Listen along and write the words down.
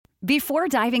Before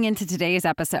diving into today's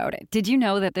episode, did you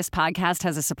know that this podcast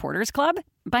has a supporters club?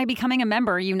 By becoming a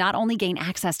member, you not only gain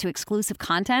access to exclusive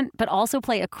content, but also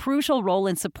play a crucial role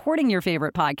in supporting your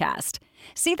favorite podcast.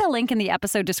 See the link in the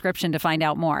episode description to find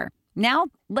out more. Now,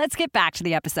 let's get back to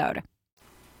the episode.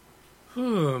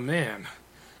 Oh, man.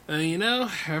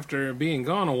 After being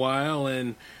gone a while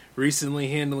and recently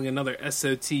handling another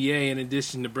SOTA in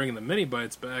addition to bringing the mini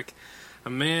bites back, a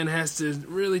man has to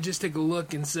really just take a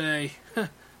look and say,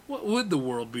 what would the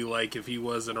world be like if he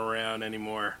wasn't around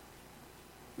anymore?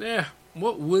 Yeah,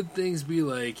 what would things be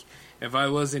like if I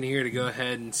wasn't here to go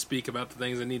ahead and speak about the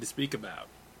things I need to speak about?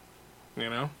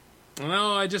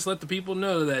 I just let the people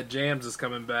know that Jams is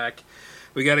coming back.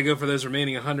 We got to go for those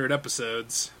remaining 100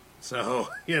 episodes. So,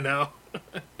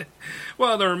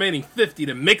 well, the remaining 50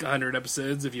 to make 100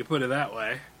 episodes, if you put it that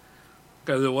way.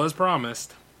 Because it was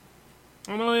promised.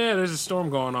 Oh, yeah, there's a storm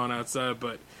going on outside,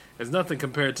 but it's nothing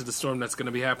compared to the storm that's going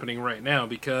to be happening right now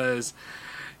because,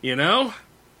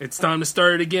 it's time to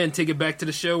start it again. Take it back to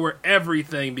the show where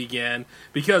everything began.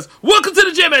 Because welcome to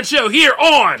the J-Man Show here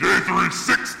on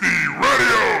J360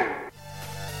 Radio!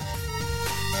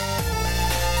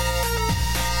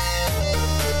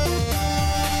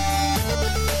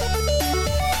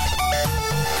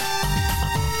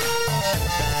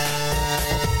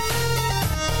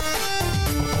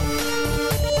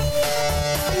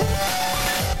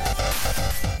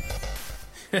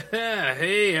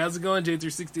 Hey, how's it going,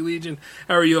 J360 Legion?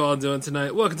 How are you all doing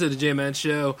tonight? Welcome to the J-Man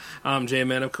Show. I'm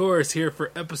J-Man, of course, here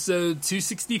for episode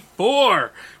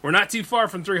 264. We're not too far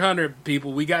from 300,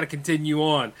 people. We got to continue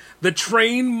on. The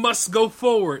train must go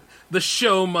forward. The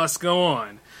show must go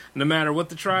on. No matter what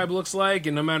the tribe looks like,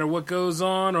 and no matter what goes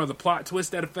on, or the plot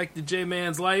twist that affected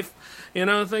J-Man's life,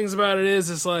 things about it is,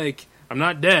 it's like, I'm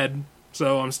not dead,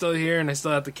 so I'm still here, and I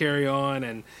still have to carry on,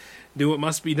 and do what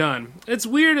must be done. It's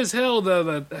weird as hell, though,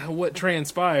 that what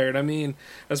transpired. I mean,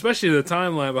 especially the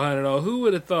timeline behind it all. Who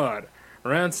would have thought?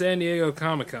 Around San Diego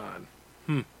Comic-Con.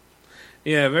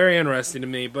 Yeah, very interesting to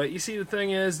me. But you see, the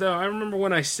thing is, though, I remember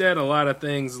when I said a lot of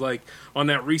things, like, on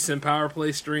that recent Power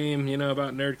Play stream,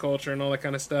 about nerd culture and all that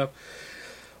kind of stuff.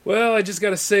 Well, I just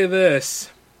gotta say this.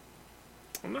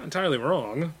 I'm not entirely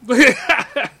wrong. What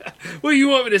do you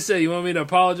want me to say? You want me to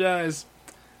apologize?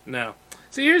 No.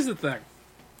 See, here's the thing.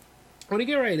 When you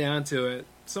get right down to it,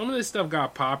 some of this stuff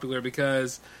got popular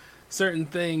because certain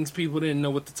things people didn't know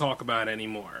what to talk about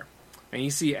anymore. And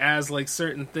you see, as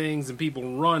certain things and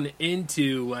people run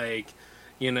into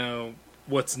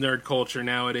what's nerd culture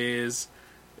nowadays,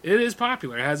 it is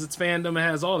popular. It has its fandom, it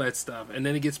has all that stuff, and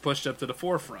then it gets pushed up to the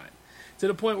forefront to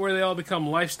the point where they all become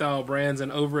lifestyle brands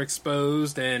and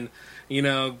overexposed, and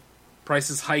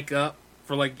prices hike up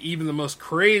for even the most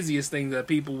craziest thing that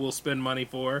people will spend money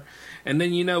for. And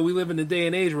then we live in a day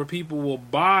and age where people will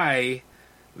buy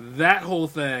that whole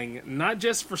thing, not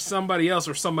just for somebody else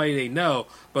or somebody they know,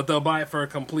 but they'll buy it for a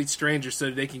complete stranger so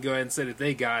that they can go ahead and say that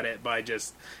they got it by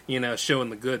just, showing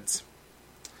the goods.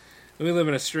 We live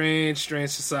in a strange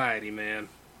society, man.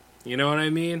 You know what I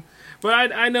mean?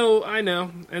 But I know,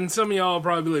 and some of y'all will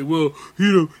probably be like, well,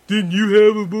 didn't you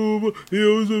have a boo?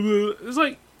 It's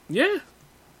like, yeah,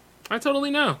 I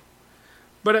totally know.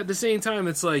 But at the same time,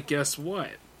 it's like, guess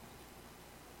what?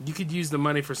 You could use the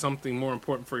money for something more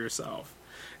important for yourself.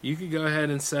 You could go ahead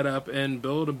and set up and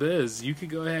build a biz. You could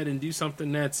go ahead and do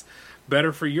something that's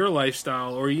better for your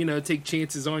lifestyle, or, take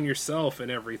chances on yourself and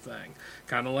everything.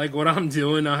 Kind of like what I'm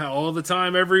doing all the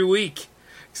time every week.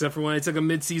 Except for when I took a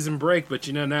mid-season break. But,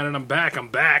 now that I'm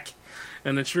back.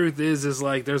 And the truth is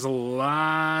there's a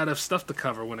lot of stuff to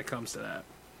cover when it comes to that.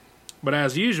 But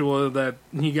as usual, that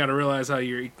you got to realize how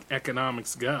your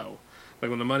economics go.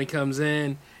 When the money comes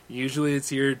in, usually it's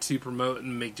here to promote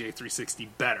and make J360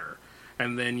 better.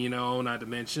 And then, not to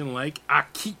mention, I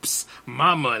keeps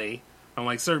my money,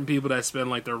 unlike certain people that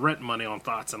spend, their rent money on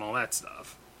thoughts and all that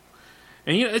stuff.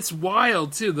 And, it's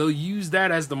wild, too. They'll use that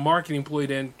as the marketing ploy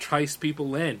to entice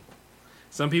people in.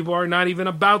 Some people are not even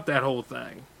about that whole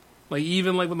thing.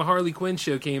 Even when the Harley Quinn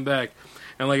show came back,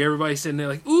 and, everybody's sitting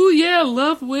there ooh, yeah,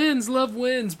 love wins,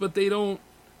 but they don't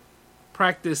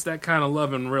practice that kind of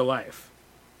love in real life.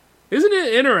 Isn't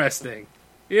it interesting?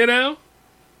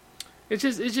 It's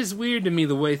just weird to me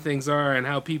the way things are and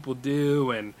how people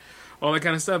do and all that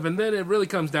kind of stuff. And then it really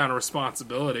comes down to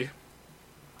responsibility.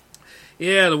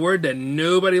 Yeah, the word that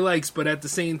nobody likes, but at the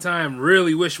same time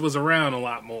really wish was around a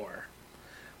lot more.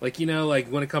 Like, like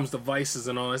when it comes to vices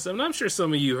and all that stuff. And I'm sure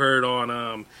some of you heard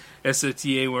on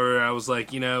SOTA where I was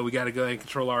like, we got to go ahead and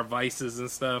control our vices and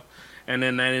stuff. And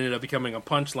then that ended up becoming a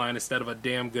punchline instead of a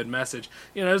damn good message.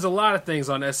 There's a lot of things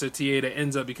on SOTA that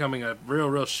ends up becoming a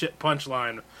real shit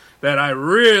punchline that I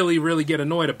really, really get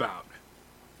annoyed about.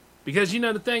 Because,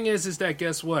 the thing is that,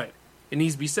 guess what? It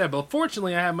needs to be said. But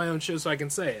fortunately, I have my own show so I can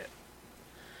say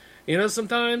it.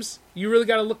 Sometimes you really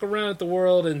got to look around at the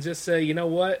world and just say, you know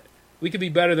what? We could be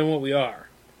better than what we are.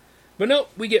 But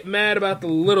nope, we get mad about the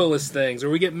littlest things,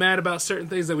 or we get mad about certain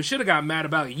things that we should have got mad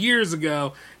about years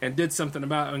ago and did something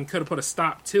about and could have put a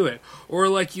stop to it. Or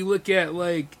like you look at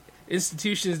like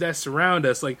institutions that surround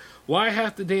us, like why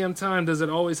half the damn time does it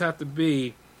always have to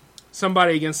be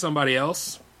somebody against somebody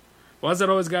else? Why does it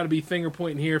always got to be finger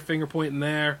pointing here, finger pointing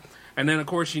there? And then of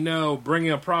course, bringing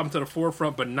a problem to the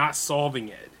forefront but not solving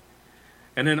it.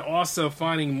 And then also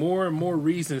finding more and more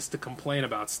reasons to complain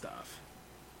about stuff.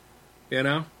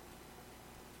 There's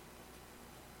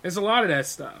a lot of that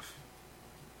stuff.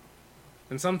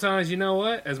 And sometimes, you know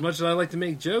what? As much as I like to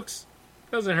make jokes,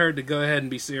 it doesn't hurt to go ahead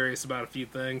and be serious about a few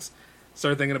things.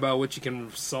 Start thinking about what you can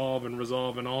solve and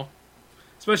resolve and all.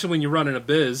 Especially when you're running a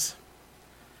biz.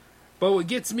 But what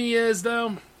gets me is,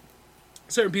 though,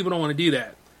 certain people don't want to do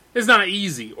that. It's not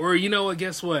easy. Or,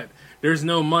 guess what? There's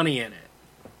no money in it.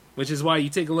 Which is why you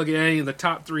take a look at any of the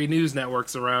top 3 news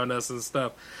networks around us and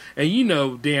stuff,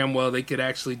 and damn well they could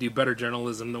actually do better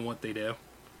journalism than what they do.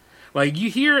 Like, you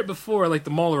hear it before, like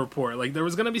the Mueller report. Like, there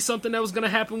was going to be something that was going to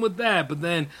happen with that, but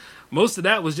then most of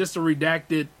that was just a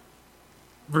redacted,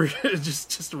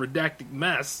 just a redacted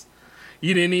mess.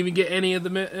 You didn't even get any of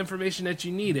the information that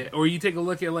you needed. Or you take a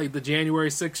look at, like, the January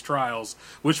 6th trials,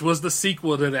 which was the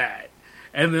sequel to that.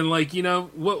 And then, like,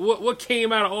 what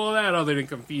came out of all that other than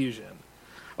confusion?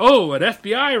 Oh, an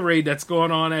FBI raid that's going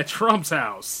on at Trump's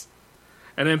house.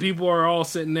 And then people are all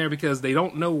sitting there because they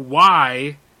don't know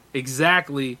why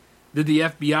exactly did the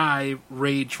FBI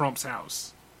raid Trump's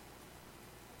house.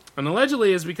 And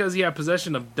allegedly it's because he had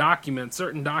possession of documents,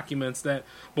 certain documents that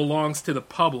belongs to the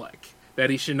public that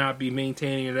he should not be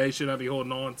maintaining or that he should not be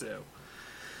holding on to.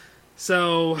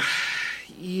 So,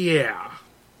 yeah.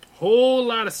 Whole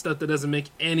lot of stuff that doesn't make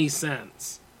any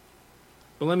sense.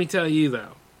 But let me tell you,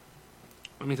 though.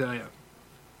 If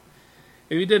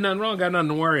you did nothing wrong, got nothing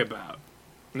to worry about.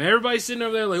 And everybody's sitting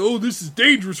over there like, oh, this is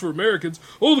dangerous for Americans.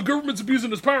 Oh, the government's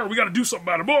abusing its power. We got to do something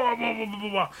about it. Blah, blah, blah, blah,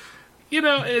 blah.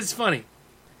 It's funny.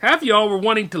 Half of y'all were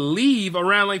wanting to leave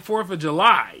around like 4th of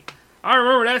July. I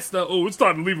remember that stuff. Oh, it's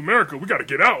time to leave America. We got to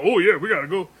get out. Oh, yeah, we got to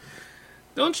go.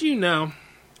 Don't you know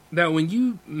that when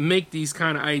you make these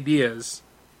kind of ideas,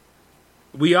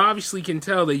 we obviously can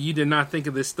tell that you did not think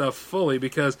of this stuff fully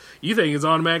because you think it's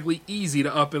automatically easy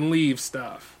to up and leave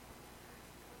stuff.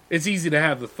 It's easy to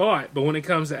have the thought, but when it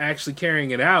comes to actually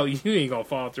carrying it out, you ain't gonna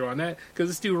follow through on that because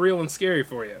it's too real and scary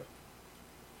for you.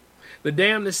 The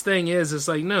damnedest thing is, it's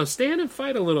like, no, stand and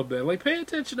fight a little bit. Like, pay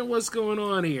attention to what's going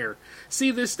on here.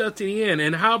 See this stuff to the end.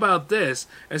 And how about this?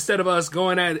 Instead of us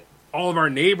going at all of our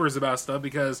neighbors about stuff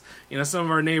because, some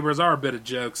of our neighbors are a bit of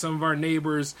jokes. Some of our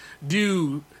neighbors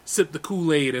do sip the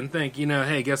Kool-Aid and think,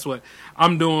 hey, guess what?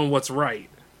 I'm doing what's right.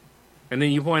 And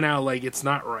then you point out, like, it's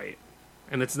not right.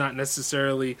 And it's not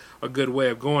necessarily a good way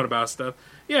of going about stuff.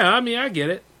 Yeah, I get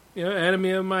it.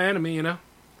 Enemy of my enemy,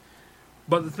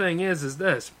 But the thing is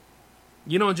this.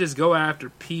 You don't just go after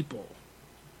people.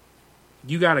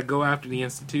 You got to go after the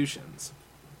institutions.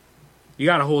 You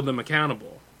got to hold them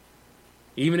accountable.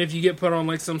 Even if you get put on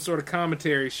like some sort of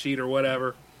commentary sheet or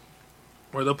whatever,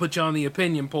 or they'll put you on the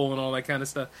opinion poll and all that kind of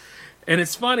stuff. And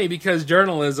it's funny because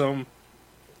journalism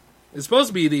is supposed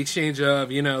to be the exchange of,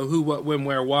 who, what, when,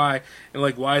 where, why, and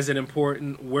like, why is it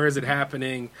important? Where is it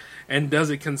happening? And does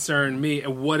it concern me?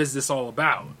 And what is this all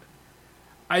about?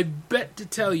 I bet to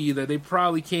tell you that they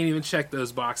probably can't even check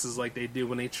those boxes like they do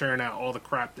when they churn out all the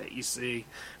crap that you see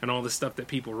and all the stuff that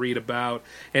people read about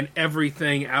and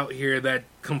everything out here that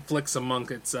conflicts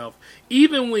among itself.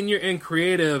 Even when you're in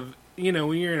creative, when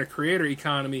you're in a creator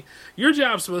economy, your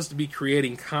job's supposed to be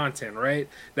creating content, right?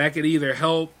 That could either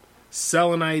help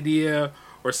sell an idea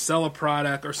or sell a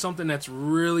product or something that's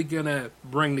really going to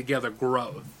bring together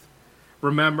growth.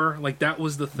 Remember? Like, that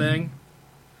was the thing.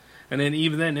 And then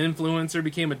even then, influencer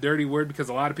became a dirty word because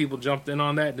a lot of people jumped in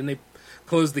on that. Then they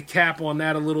closed the cap on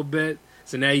that a little bit.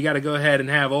 So now you got to go ahead and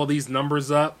have all these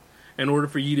numbers up in order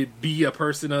for you to be a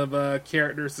person of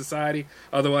character society.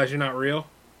 Otherwise, you're not real.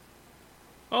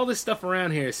 All this stuff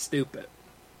around here is stupid.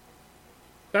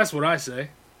 That's what I say.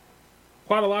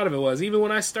 Quite a lot of it was. Even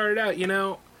when I started out,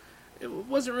 it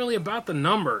wasn't really about the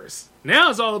numbers. Now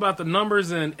it's all about the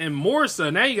numbers and more so.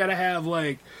 Now you got to have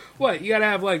like, what? You got to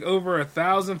have like over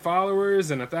 1,000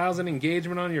 followers and 1,000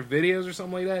 engagement on your videos or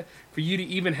something like that for you to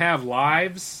even have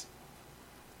lives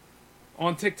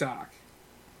on TikTok.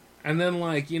 And then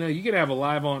like, you could have a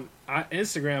live on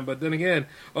Instagram, but then again,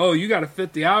 you got to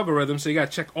fit the algorithm, so you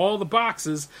got to check all the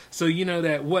boxes so you know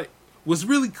that what was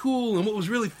really cool and what was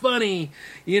really funny,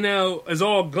 is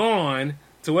all gone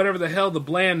to whatever the hell the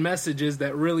bland message is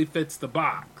that really fits the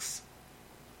box.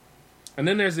 And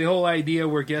then there's the whole idea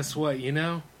where, guess what,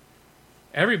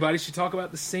 everybody should talk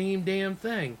about the same damn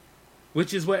thing,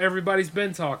 which is what everybody's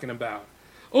been talking about.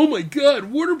 Oh my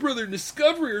God, Warner Brother and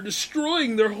Discovery are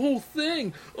destroying their whole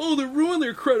thing. Oh, they're ruining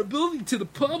their credibility to the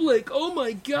public. Oh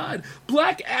my God,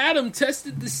 Black Adam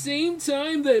tested the same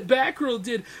time that Batgirl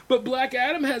did, but Black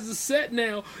Adam has a set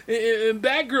now, and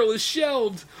Batgirl is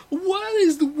shelved. What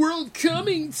is the world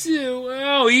coming to?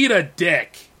 Oh, eat a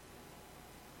dick.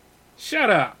 Shut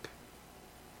up.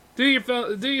 Do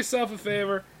yourself a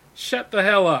favor. Shut the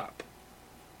hell up.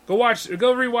 Go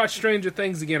rewatch Stranger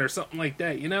Things again or something like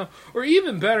that, Or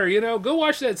even better, go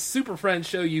watch that Super Friends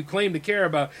show you claim to care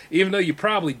about, even though you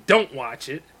probably don't watch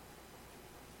it.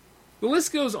 The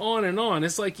list goes on and on.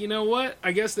 It's like, what?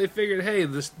 I guess they figured, hey,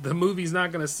 the movie's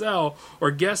not going to sell,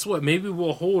 or guess what? Maybe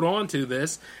we'll hold on to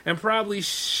this and probably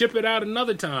ship it out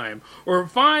another time. Or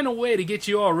find a way to get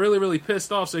you all really, really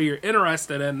pissed off so you're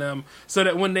interested in them, so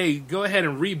that when they go ahead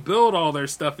and rebuild all their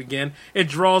stuff again, it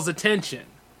draws attention.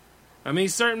 I mean,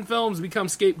 certain films become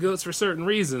scapegoats for certain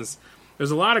reasons. There's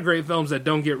a lot of great films that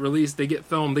don't get released. They get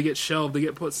filmed, they get shelved, they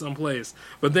get put someplace.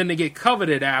 But then they get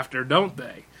coveted after, don't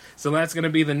they? So that's going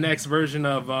to be the next version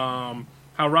of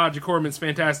how Roger Corman's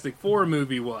Fantastic Four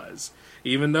movie was.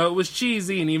 Even though it was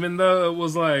cheesy and even though it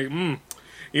was like,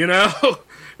 it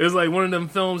was like one of them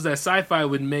films that sci-fi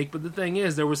would make. But the thing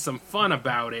is, there was some fun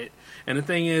about it. And the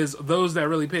thing is, those that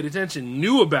really paid attention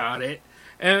knew about it.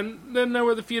 And then there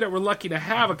were the few that were lucky to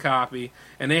have a copy,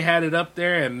 and they had it up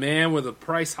there, and man, with a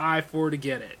price high for to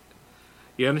get it.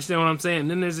 You understand what I'm saying?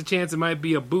 And then there's a chance it might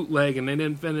be a bootleg, and they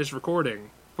didn't finish recording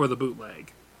for the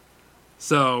bootleg.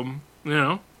 So,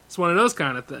 it's one of those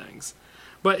kind of things.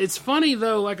 But it's funny,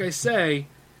 though, like I say,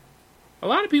 a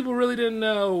lot of people really didn't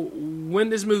know when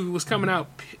this movie was coming out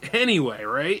anyway,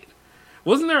 right?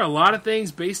 Wasn't there a lot of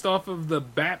things based off of the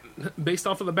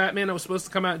Batman that was supposed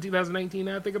to come out in 2019,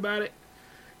 now I think about it?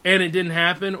 And it didn't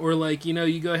happen, or like,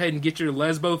 you go ahead and get your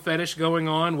lesbo fetish going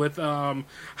on with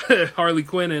Harley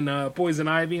Quinn and Poison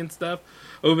Ivy and stuff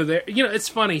over there. It's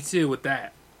funny, too, with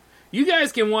that. You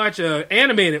guys can watch an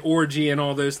animated orgy and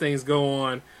all those things go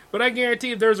on, but I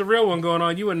guarantee if there's a real one going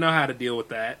on, you wouldn't know how to deal with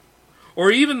that. Or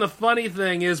even the funny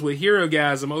thing is with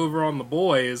Herogasm over on The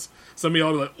Boys, some of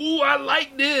y'all be like, ooh, I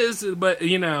like this, but,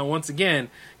 once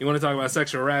again, you want to talk about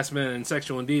sexual harassment and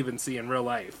sexual deviancy in real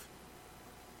life.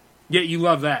 Yet you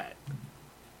love that.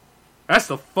 That's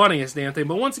the funniest damn thing.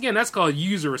 But once again, that's called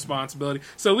user responsibility.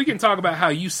 So we can talk about how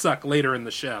you suck later in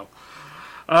the show.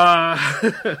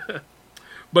 But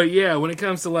yeah, when it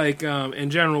comes to like, in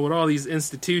general, with all these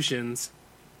institutions,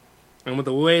 and with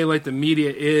the way like the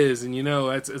media is, and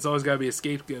it's always got to be a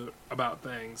scapegoat about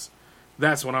things.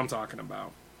 That's what I'm talking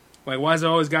about. Like, why is there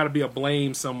always got to be a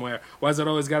blame somewhere? Why is it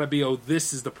always got to be,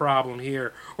 this is the problem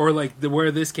here? Or, like,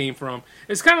 where this came from?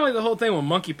 It's kind of like the whole thing with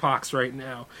monkeypox right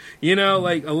now.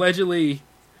 Like, allegedly,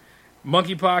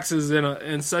 monkeypox is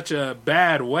in such a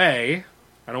bad way.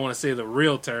 I don't want to say the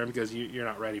real term because you're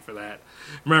not ready for that.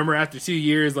 Remember, after 2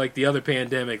 years, like, the other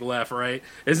pandemic left, right?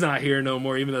 It's not here no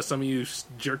more, even though some of you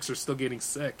jerks are still getting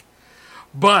sick.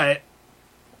 But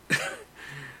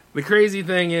the crazy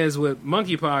thing is with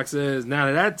monkeypox is now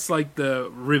that's like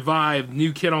the revived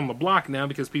new kid on the block now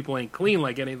because people ain't clean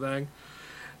like anything.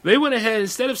 They went ahead,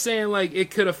 instead of saying like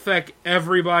it could affect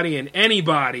everybody and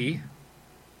anybody,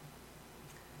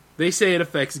 they say it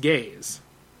affects gays.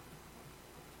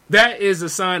 That is a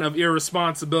sign of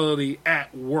irresponsibility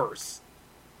at worst.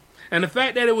 And the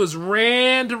fact that it was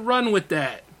ran to run with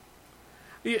that,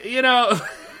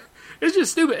 it's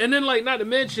just stupid. And then, like, not to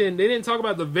mention, they didn't talk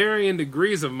about the varying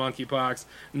degrees of monkeypox.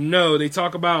 No, they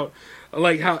talk about,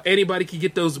 like, how anybody could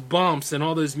get those bumps and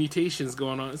all those mutations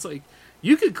going on. It's like,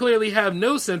 you could clearly have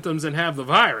no symptoms and have the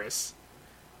virus.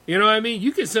 You know what I mean?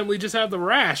 You could simply just have the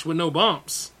rash with no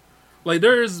bumps. Like,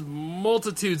 there's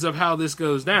multitudes of how this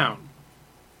goes down.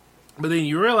 But then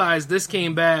you realize this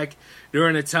came back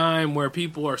during a time where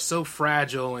people are so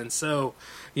fragile and so,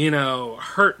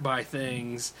 hurt by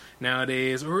things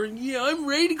nowadays. Or, I'm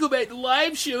ready to go back to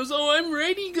live shows. Oh, I'm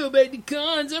ready to go back to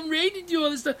cons. I'm ready to do all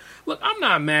this stuff. Look, I'm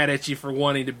not mad at you for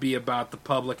wanting to be about the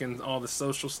public and all the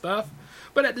social stuff.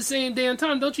 But at the same damn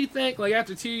time, don't you think, like,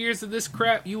 after 2 years of this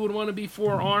crap, you would want to be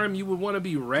forearmed, you would want to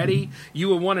be ready, you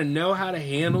would want to know how to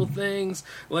handle things,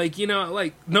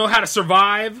 know how to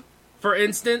survive, for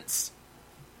instance?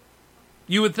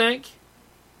 You would think?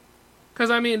 Because,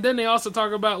 then they also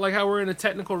talk about, how we're in a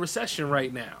technical recession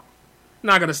right now.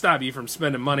 Not going to stop you from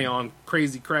spending money on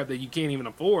crazy crap that you can't even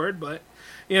afford, but,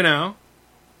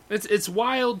 it's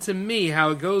wild to me how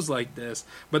it goes like this.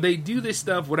 But they do this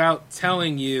stuff without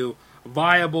telling you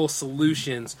viable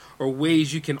solutions or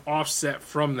ways you can offset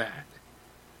from that.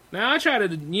 Now, I try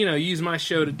to, use my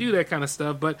show to do that kind of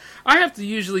stuff, but I have to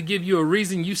usually give you a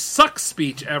reason you suck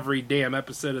speech every damn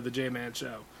episode of the J-Man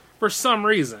Show. For some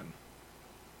reason.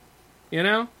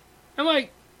 And,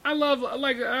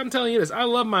 I'm telling you this, I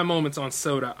love my moments on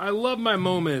Soda. I love my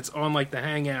moments on, the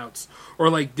Hangouts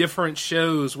or, different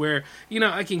shows where,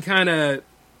 I can kind of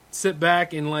sit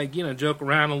back and, joke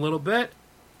around a little bit.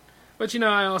 But,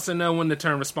 I also know when to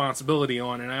turn responsibility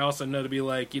on, and I also know to be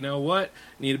like, you know what,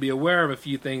 need to be aware of a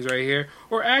few things right here,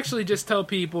 or actually just tell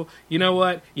people, you know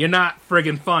what, you're not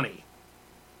friggin' funny.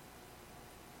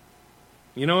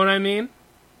 You know what I mean?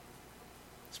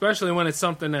 Especially when it's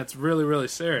something that's really, really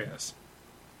serious.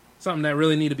 Something that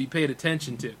really need to be paid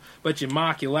attention to. But you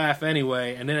mock, you laugh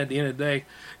anyway, and then at the end of the day,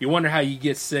 you wonder how you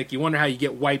get sick, you wonder how you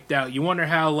get wiped out, you wonder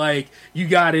how, you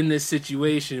got in this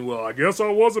situation. Well, I guess I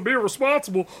wasn't being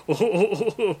responsible.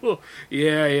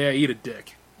 Yeah, eat a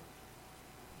dick.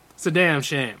 It's a damn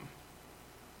shame.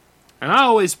 And I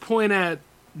always point at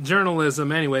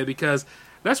journalism anyway, because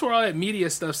that's where all that media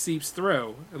stuff seeps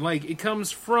through. And, it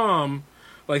comes from,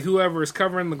 whoever is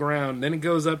covering the ground, then it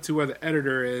goes up to where the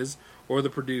editor is, or the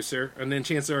producer, and then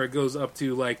chances are it goes up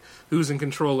to, who's in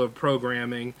control of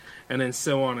programming, and then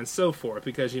so on and so forth,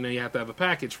 because, you have to have a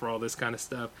package for all this kind of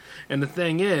stuff. And the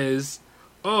thing is,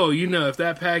 if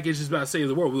that package is about to save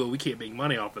the world, well, we can't make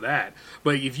money off of that.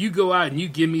 But if you go out and you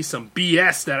give me some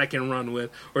BS that I can run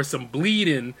with, or some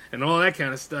bleeding, and all that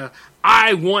kind of stuff,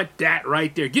 I want that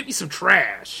right there. Give me some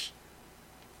trash.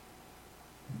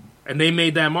 And they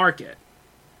made that market.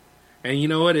 And you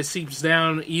know what? It seeps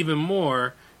down even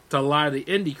more to a lot of the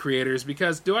indie creators,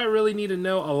 because do I really need to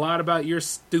know a lot about your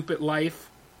stupid life?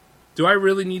 Do I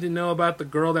really need to know about the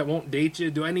girl that won't date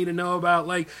you? Do I need to know about,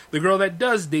 the girl that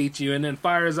does date you and then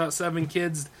fires out 7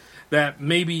 kids that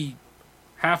maybe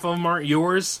half of them aren't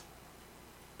yours?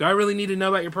 Do I really need to know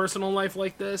about your personal life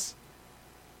like this?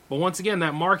 But once again,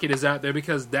 that market is out there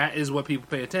because that is what people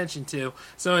pay attention to.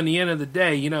 So in the end of the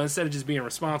day, instead of just being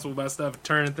responsible about stuff,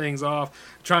 turning things off,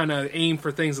 trying to aim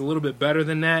for things a little bit better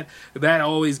than that, that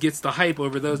always gets the hype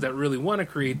over those that really want to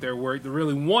create their work, that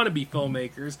really want to be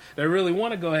filmmakers, that really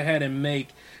want to go ahead and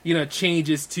make,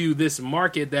 changes to this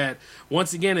market that,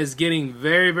 once again, is getting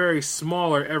very, very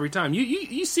smaller every time.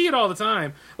 You see it all the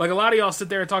time. A lot of y'all sit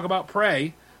there and talk about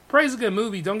Prey. Prey's a good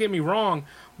movie, don't get me wrong.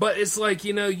 But it's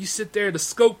you sit there, the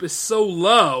scope is so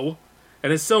low,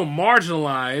 and it's so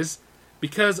marginalized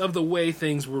because of the way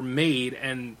things were made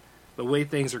and the way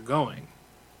things are going.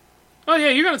 Oh yeah,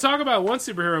 you're going to talk about one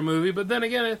superhero movie, but then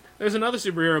again, there's another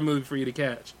superhero movie for you to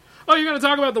catch. Oh, you're going to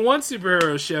talk about the one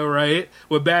superhero show, right,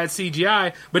 with bad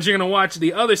CGI, but you're going to watch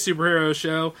the other superhero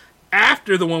show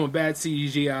after the one with bad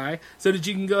CGI, so that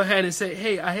you can go ahead and say,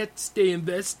 hey, I had to stay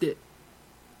invested.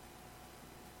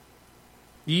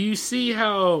 You see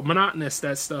how monotonous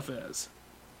that stuff is.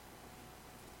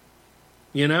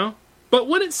 But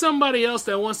when it's somebody else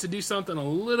that wants to do something a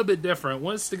little bit different,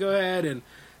 wants to go ahead and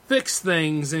fix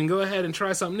things and go ahead and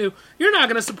try something new, you're not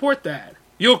going to support that.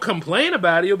 You'll complain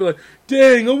about it. You'll be like,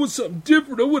 dang, I want something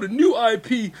different. I want a new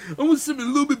IP. I want something a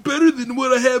little bit better than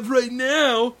what I have right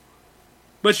now.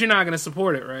 But you're not going to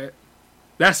support it, right?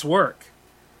 That's work.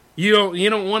 You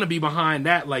don't want to be behind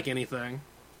that like anything.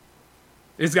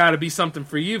 It's got to be something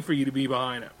for you to be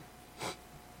behind it.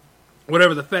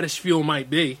 Whatever the fetish fuel might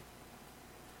be.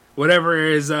 Whatever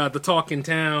is the talk in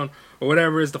town, or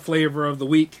whatever is the flavor of the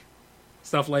week.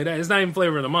 Stuff like that. It's not even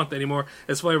flavor of the month anymore.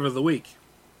 It's flavor of the week.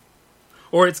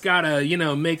 Or it's got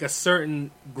to, make a certain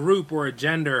group or a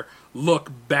gender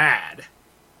look bad.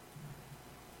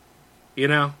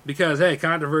 Because, hey,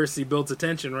 controversy builds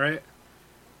attention, right?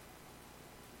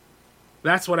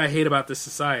 That's what I hate about this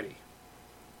society.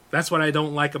 That's what I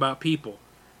don't like about people.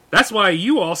 That's why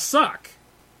you all suck.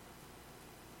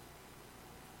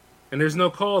 And there's no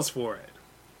cause for it.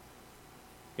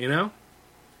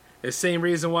 the same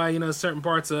reason why, certain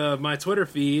parts of my Twitter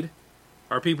feed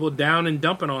are people down and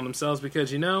dumping on themselves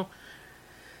because,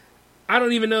 I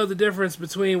don't even know the difference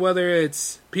between whether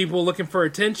it's people looking for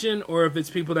attention or if it's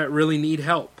people that really need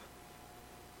help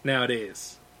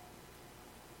nowadays.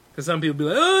 Because some people be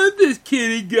like, oh, I'm just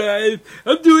kidding, guys.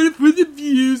 I'm doing it for the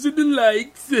views and the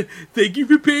likes. Thank you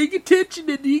for paying attention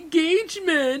and the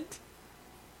engagement.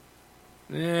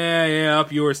 Yeah,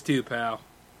 up yours too, pal.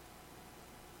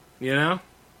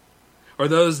 Or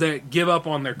those that give up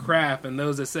on their crap and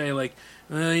those that say, like,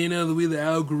 the way the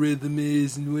algorithm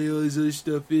is and the way all this other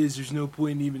stuff is, there's no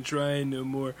point in even trying no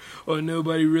more. Or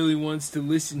nobody really wants to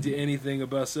listen to anything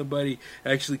about somebody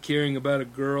actually caring about a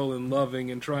girl and loving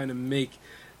and trying to make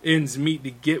ends meet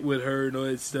to get with her and all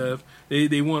that stuff.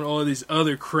 They want all this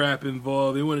other crap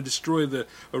involved. They want to destroy the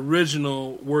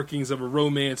original workings of a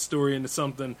romance story into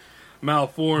something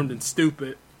malformed and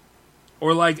stupid.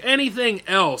 Or like anything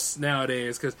else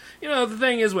nowadays. Because, the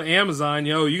thing is with Amazon,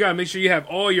 you got to make sure you have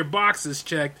all your boxes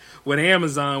checked with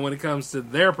Amazon when it comes to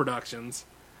their productions.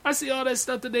 I see all that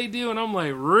stuff that they do and I'm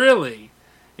like, really?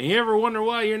 And you ever wonder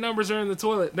why your numbers are in the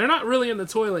toilet? They're not really in the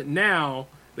toilet now.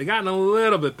 They've gotten a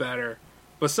little bit better.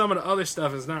 But some of the other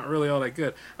stuff is not really all that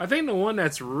good. I think the one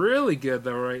that's really good,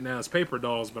 though, right now is Paper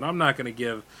Dolls. But I'm not going to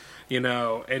give,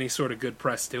 any sort of good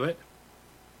press to it.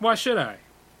 Why should I?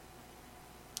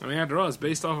 I mean, after all, it's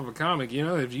based off of a comic.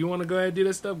 If you want to go ahead and do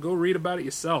this stuff, go read about it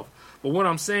yourself. But what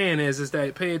I'm saying is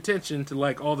that pay attention to,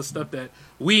 like, all the stuff that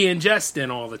we ingest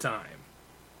in all the time.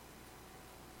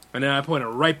 And then I point it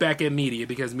right back at media,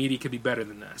 because media could be better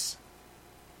than this.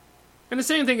 And the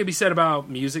same thing could be said about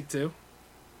music, too.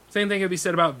 Same thing could be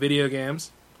said about video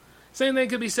games. Same thing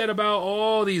could be said about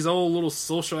all these old little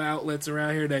social outlets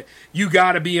around here that you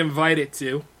gotta be invited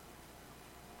to.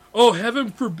 Oh,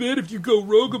 heaven forbid if you go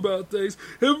rogue about things.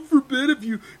 Heaven forbid if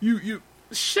you...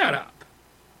 Shut up.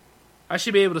 I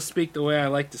should be able to speak the way I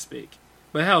like to speak.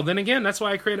 But hell, then again, that's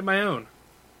why I created my own.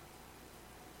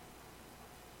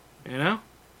 It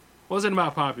wasn't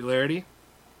about popularity.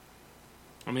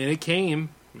 I mean, it came,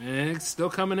 and it's still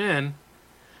coming in.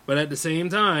 But at the same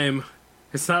time,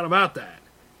 it's not about that.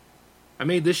 I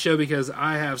made this show because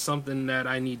I have something that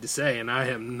I need to say, and I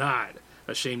am not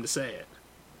ashamed to say it.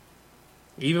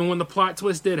 Even when the plot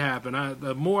twist did happen,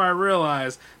 the more I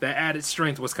realized that added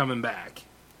strength was coming back.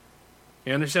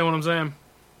 You understand what I'm saying?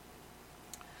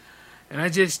 And I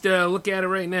just look at it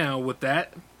right now with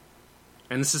that,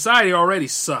 and the society already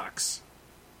sucks.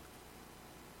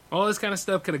 All this kind of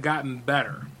stuff could have gotten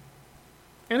better.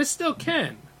 And it still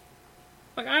can.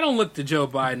 Like, I don't look to Joe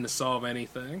Biden to solve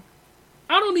anything.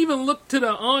 I don't even look to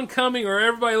the oncoming or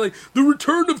everybody like, the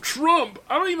return of Trump.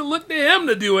 I don't even look to him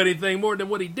to do anything more than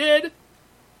what he did.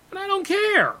 And I don't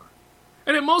care.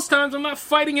 And at most times, I'm not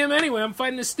fighting him anyway. I'm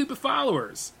fighting his stupid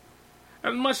followers.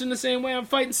 And much in the same way, I'm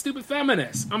fighting stupid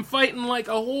feminists. I'm fighting, like,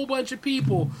 a whole bunch of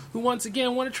people who, once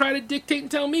again, want to try to dictate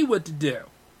and tell me what to do.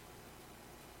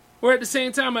 Or at the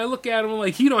same time, I look at him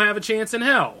like, you don't have a chance in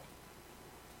hell.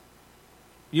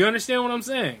 You understand what I'm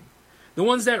saying? The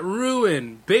ones that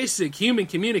ruin basic human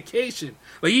communication.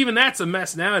 Like, even that's a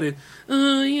mess nowadays.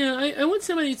 I want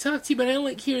somebody to talk to you, but I don't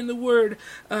like hearing the word,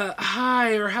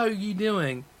 hi, or how are you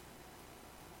doing?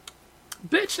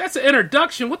 Bitch, that's an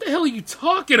introduction. What the hell are you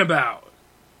talking about?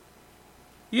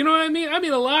 You know what I mean? I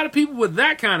mean, a lot of people with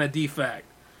that kind of defect.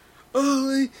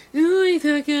 Oh, I only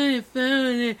talk on the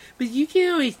phone, but you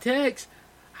can always text.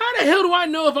 How the hell do I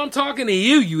know if I'm talking to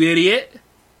you, you idiot?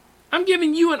 I'm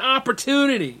giving you an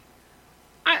opportunity.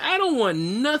 I don't want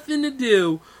nothing to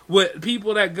do with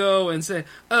people that go and say,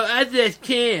 oh, I just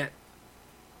can't.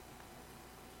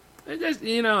 And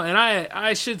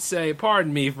I should say,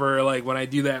 pardon me for, like, when I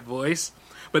do that voice,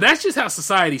 but that's just how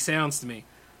society sounds to me.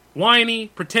 Whiny,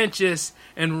 pretentious,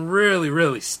 and really,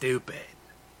 really stupid.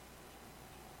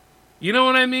 You know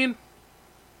what I mean?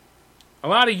 A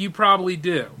lot of you probably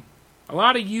do. A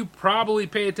lot of you probably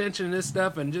pay attention to this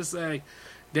stuff and just say,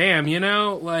 damn,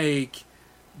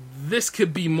 this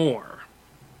could be more.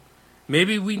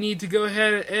 Maybe we need to go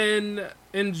ahead and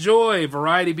enjoy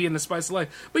variety being the spice of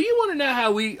life. But you want to know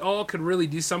how we all could really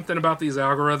do something about these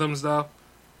algorithms, though?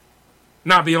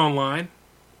 Not be online.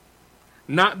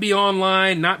 Not be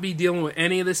online, not be dealing with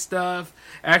any of this stuff.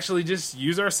 Actually just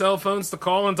use our cell phones to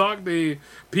call and talk to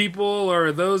people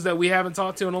or those that we haven't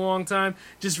talked to in a long time.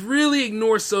 Just really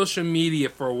ignore social media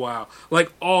for a while.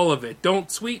 Like, all of it.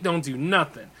 Don't tweet, don't do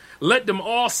nothing. Let them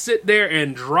all sit there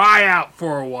and dry out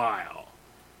for a while.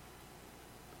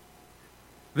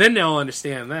 Then they'll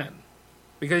understand then.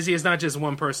 Because it's not just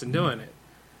one person doing it.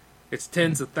 It's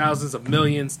tens of thousands of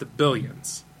millions to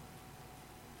billions.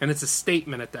 And it's a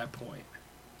statement at that point.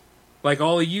 Like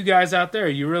all of you guys out there,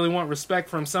 you really want respect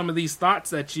from some of these thoughts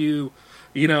that you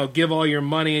give all your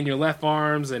money and your left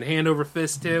arms and hand over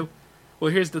fist to?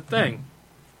 Well, here's the thing.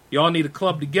 Y'all need to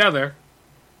club together,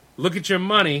 look at your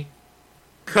money,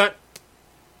 cut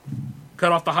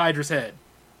off the Hydra's head.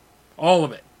 All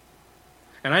of it.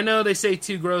 And I know they say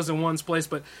two grows in one's place,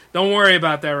 but don't worry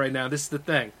about that right now. This is the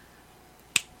thing.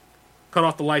 Cut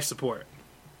off the life support.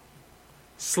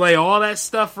 Slay all that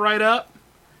stuff right up.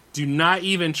 Do not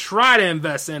even try to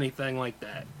invest anything like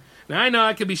that. Now, I know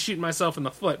I could be shooting myself in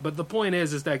the foot, but the point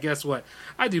is that, guess what?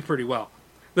 I do pretty well.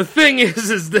 The thing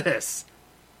is this.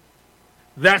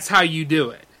 That's how you do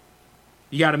it.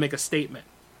 You got to make a statement.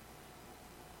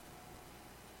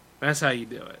 That's how you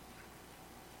do it.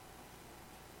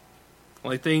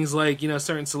 Like things like,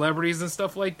 certain celebrities and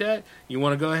stuff like that. You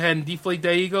want to go ahead and deflate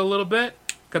their ego a little bit?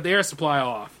 Cut the air supply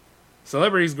off.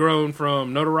 Celebrities grown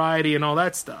from notoriety and all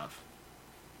that stuff.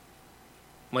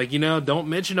 Like, don't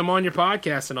mention them on your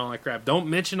podcast and all that crap. Don't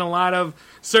mention a lot of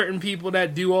certain people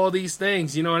that do all these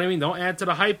things. You know what I mean? Don't add to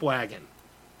the hype wagon.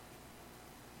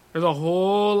 There's a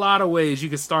whole lot of ways you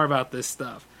can starve out this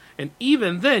stuff. And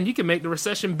even then, you can make the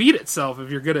recession beat itself if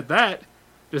you're good at that.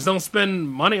 Just don't spend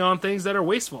money on things that are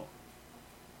wasteful.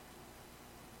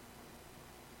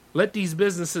 Let these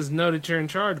businesses know that you're in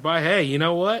charge by, hey, you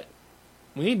know what?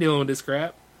 We ain't dealing with this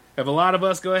crap. If a lot of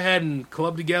us go ahead and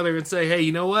club together and say, hey,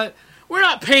 you know what? We're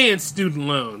not paying student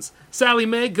loans. Sally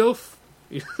Mae, go,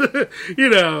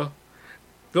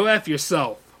 go F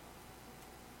yourself.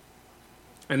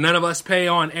 And none of us pay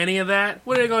on any of that.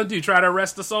 What are they going to do? Try to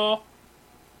arrest us all?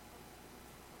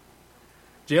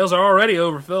 Jails are already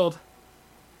overfilled.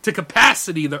 To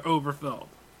capacity, they're overfilled.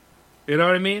 You know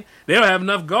what I mean? They don't have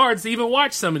enough guards to even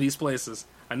watch some of these places.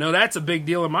 I know that's a big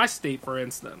deal in my state, for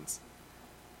instance.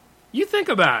 You think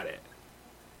about it.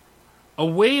 A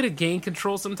way to gain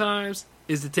control sometimes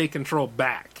is to take control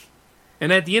back.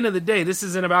 And at the end of the day, this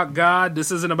isn't about God.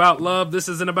 This isn't about love. This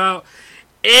isn't about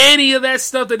any of that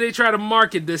stuff that they try to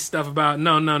market this stuff about.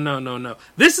 No.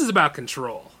 This is about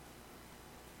control.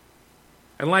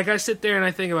 And like I sit there and I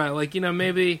think about it, like,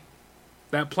 maybe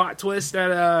that plot twist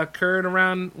that occurred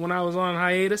around when I was on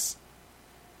hiatus,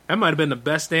 that might have been the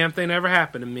best damn thing that ever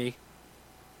happened to me.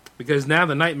 Because now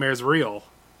the nightmare's real.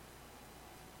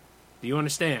 Do you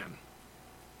understand?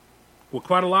 With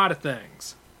quite a lot of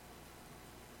things.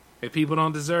 If people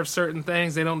don't deserve certain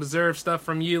things, they don't deserve stuff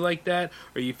from you like that,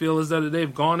 or you feel as though that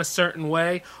they've gone a certain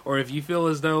way, or if you feel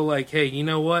as though, like, hey, you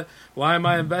know what? Why am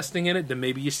I investing in it? Then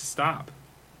maybe you should stop.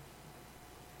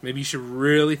 Maybe you should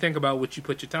really think about what you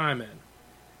put your time in.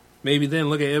 Maybe then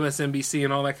look at MSNBC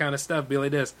and all that kind of stuff. Be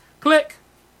like this. Click.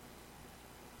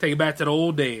 Take it back to the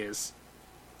old days.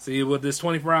 See, with this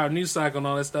 24-hour news cycle and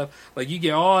all that stuff, like, you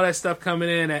get all that stuff coming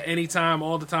in at any time,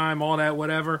 all the time, all that,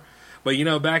 whatever. But,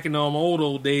 back in them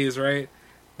old days, right,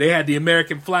 they had the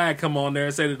American flag come on there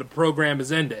and say that the program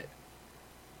is ended.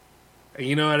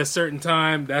 And, at a certain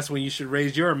time, that's when you should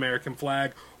raise your American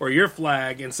flag or your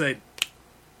flag and say,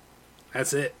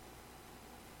 that's it.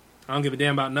 I don't give a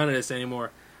damn about none of this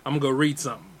anymore. I'm going to go read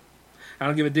something. I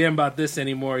don't give a damn about this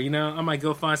anymore. I might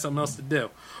go find something else to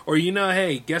do. Or,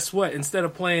 hey, guess what? Instead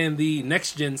of playing the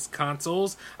next-gen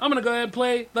consoles, I'm going to go ahead and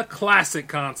play the classic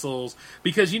consoles.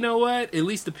 Because you know what? At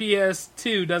least the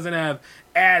PS2 doesn't have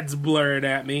ads blurred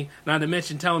at me. Not to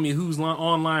mention telling me who's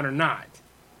online or not.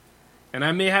 And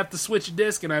I may have to switch a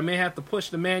disc and I may have to push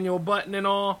the manual button and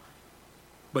all.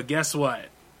 But guess what? At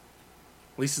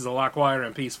least it's a lot quieter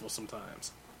and peaceful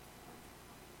sometimes.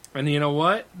 And you know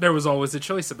what? There was always a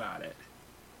choice about it.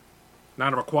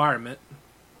 Not a requirement.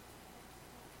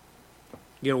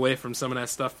 Get away from some of that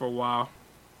stuff for a while.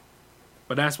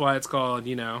 But that's why it's called,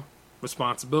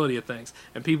 responsibility of things.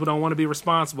 And people don't want to be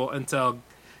responsible until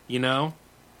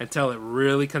it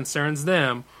really concerns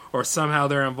them, or somehow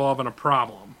they're involved in a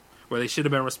problem where they should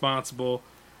have been responsible,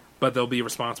 but they'll be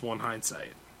responsible in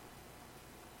hindsight.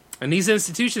 And these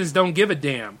institutions don't give a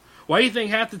damn. Why do you think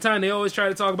half the time they always try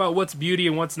to talk about what's beauty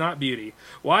and what's not beauty?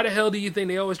 Why the hell do you think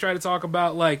they always try to talk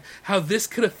about, like, how this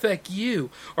could affect you,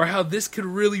 or how this could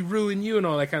really ruin you and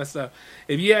all that kind of stuff?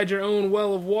 If you had your own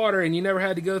well of water and you never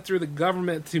had to go through the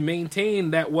government to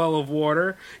maintain that well of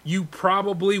water, you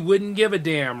probably wouldn't give a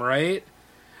damn, right?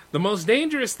 The most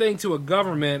dangerous thing to a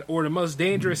government, or the most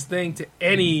dangerous thing to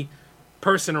any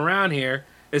person around here,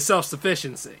 is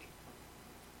self-sufficiency.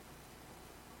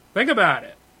 Think about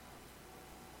it.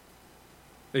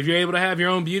 If you're able to have your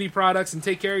own beauty products and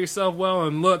take care of yourself well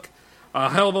and look a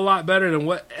hell of a lot better than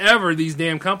whatever these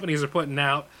damn companies are putting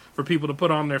out for people to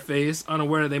put on their face,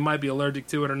 unaware that they might be allergic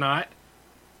to it or not.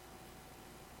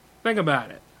 Think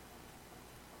about it.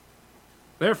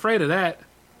 They're afraid of that.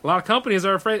 A lot of companies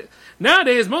are afraid.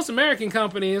 Nowadays, most American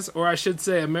companies, or I should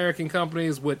say American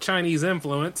companies with Chinese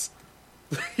influence.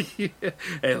 Hey,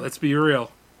 let's be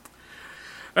real.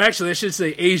 Actually, I should say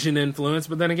Asian influence,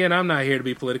 but then again, I'm not here to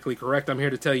be politically correct. I'm here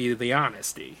to tell you the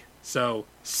honesty. So,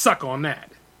 suck on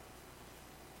that.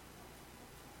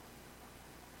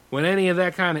 When any of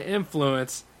that kind of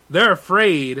influence, they're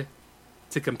afraid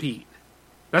to compete.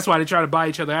 That's why they try to buy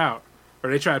each other out. Or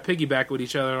they try to piggyback with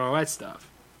each other and all that stuff.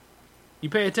 You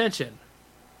pay attention.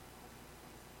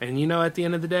 And you know, at the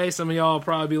end of the day, some of y'all will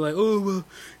probably be like, oh, well,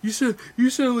 you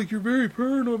sound like you're very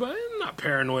paranoid about it. I'm not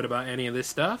paranoid about any of this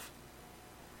stuff.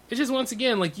 It's just, once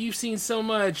again, like, you've seen so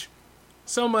much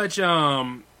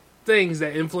things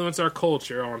that influence our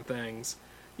culture on things.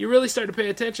 You really start to pay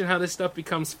attention how this stuff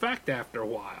becomes fact after a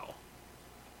while.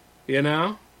 You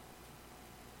know?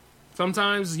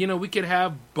 Sometimes, you know, we could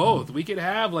have both. We could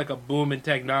have, like, a boom in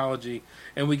technology,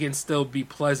 and we can still be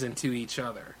pleasant to each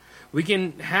other. We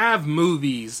can have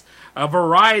movies, a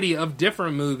variety of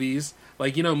different movies,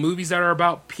 like, you know, movies that are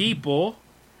about people,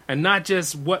 and not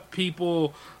just what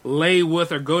people lay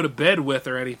with or go to bed with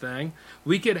or anything.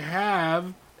 We could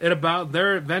have it about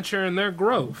their adventure and their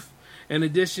growth, in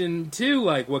addition to,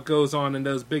 like, what goes on in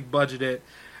those big budgeted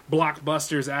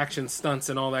blockbusters, action stunts,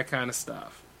 and all that kind of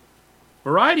stuff.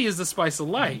 Variety is the spice of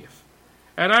life.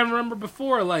 And I remember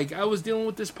before, like, I was dealing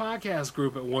with this podcast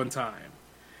group at one time,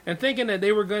 and thinking that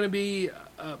they were going to be,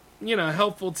 you know,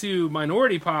 helpful to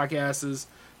minority podcasters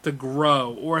to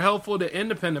grow, or helpful to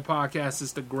independent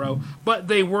podcasters to grow, but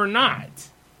they were not.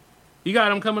 You got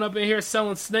them coming up in here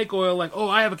selling snake oil like, oh,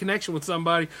 I have a connection with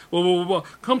somebody. Well,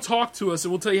 come talk to us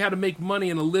and we'll tell you how to make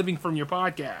money and a living from your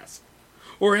podcast.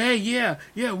 Or, hey, yeah,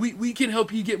 we can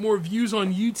help you get more views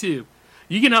on YouTube.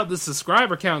 You can help the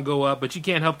subscriber count go up, but you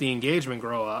can't help the engagement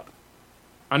grow up.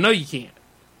 I know you can't.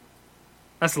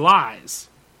 That's lies.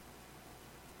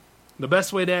 The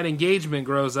best way that engagement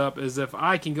grows up is if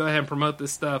I can go ahead and promote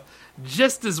this stuff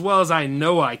just as well as I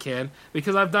know I can,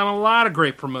 because I've done a lot of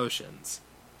great promotions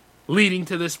leading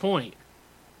to this point.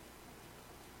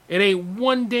 It ain't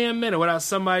one damn minute without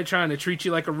somebody trying to treat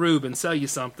you like a rube and sell you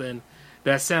something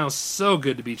that sounds so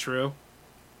good to be true.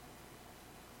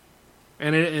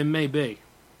 And it may be.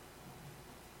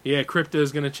 Yeah, crypto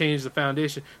is going to change the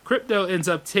foundation. Crypto ends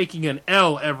up taking an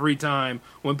L every time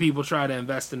when people try to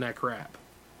invest in that crap.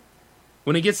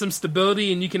 When it gets some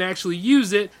stability and you can actually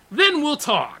use it, then we'll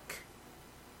talk.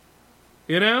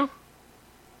 You know?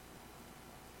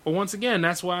 But once again,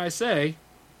 that's why I say,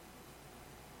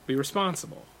 be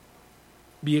responsible.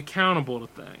 Be accountable to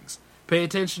things. Pay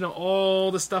attention to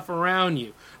all the stuff around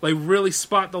you. Like, really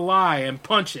spot the lie and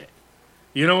punch it.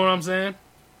 You know what I'm saying?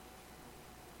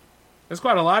 There's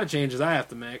quite a lot of changes I have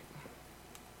to make.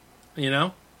 You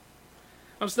know?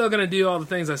 I'm still going to do all the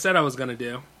things I said I was going to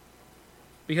do.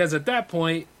 Because at that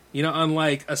point, you know,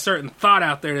 unlike a certain thought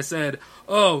out there that said,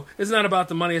 oh, it's not about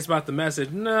the money, it's about the message.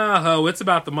 No, it's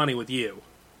about the money with you.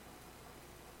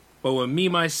 But with me,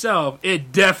 myself,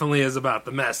 it definitely is about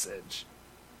the message.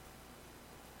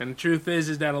 And the truth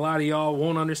is that a lot of y'all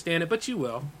won't understand it, but you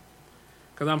will.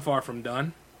 Because I'm far from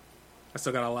done. I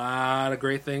still got a lot of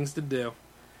great things to do.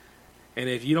 And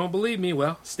if you don't believe me,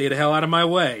 well, stay the hell out of my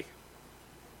way.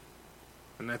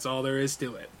 And that's all there is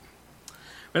to it.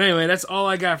 But anyway, that's all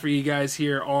I got for you guys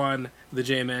here on the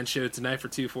J-Man Show tonight for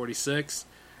 246.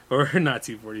 Or not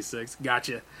 246,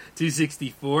 gotcha,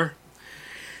 264.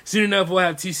 Soon enough, we'll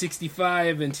have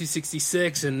 265 and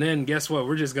 266, and then guess what?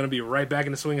 We're just going to be right back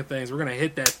in the swing of things. We're going to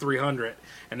hit that 300,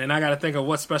 and then I got to think of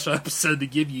what special episode to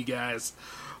give you guys.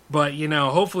 But, you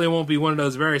know, hopefully it won't be one of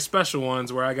those very special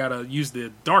ones where I got to use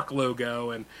the dark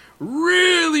logo and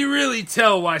really, really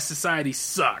tell why society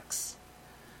sucks.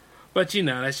 But, you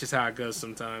know, that's just how it goes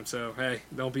sometimes. So, hey,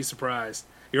 don't be surprised.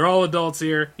 You're all adults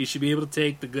here. You should be able to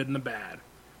take the good and the bad.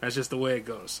 That's just the way it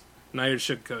goes. Not here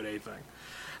to sugarcoat anything.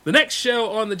 The next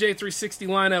show on the J360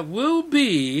 lineup will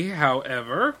be,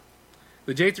 however,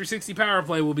 the J360 Power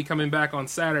Play will be coming back on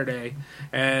Saturday.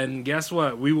 And guess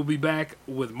what? We will be back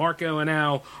with Marco and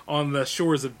Al on the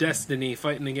shores of destiny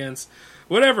fighting against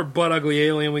whatever butt-ugly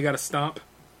alien we got to stomp.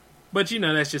 But, you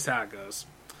know, that's just how it goes.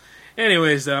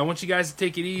 Anyways, I want you guys to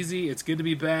take it easy. It's good to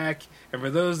be back. And for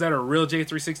those that are real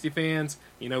J360 fans,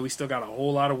 you know, we still got a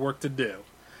whole lot of work to do.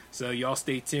 So y'all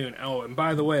stay tuned. Oh, and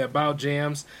by the way, about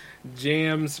Jams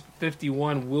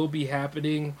 51 will be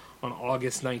happening on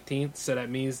August 19th. So that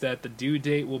means that the due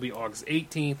date will be August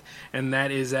 18th. And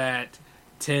that is at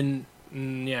 10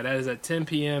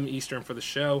 p.m. Eastern for the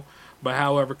show. But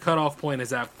however, cutoff point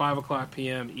is at 5 o'clock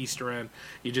p.m. Eastern.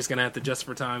 You're just going to have to adjust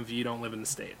for time if you don't live in the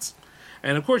States.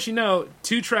 And of course, you know,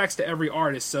 2 tracks to every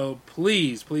artist. So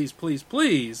please, please, please,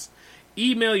 please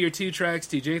email your 2 tracks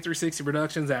to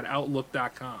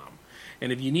j360productions@outlook.com.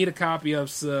 And if you need a copy of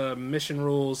Submission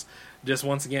Rules, just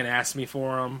once again, ask me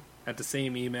for them at the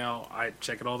same email. I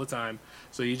check it all the time.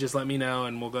 So you just let me know,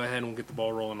 and we'll go ahead and we'll get the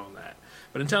ball rolling on that.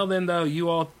 But until then, though, you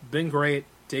all been great.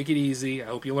 Take it easy. I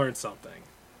hope you learned something.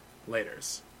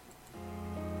 Laters.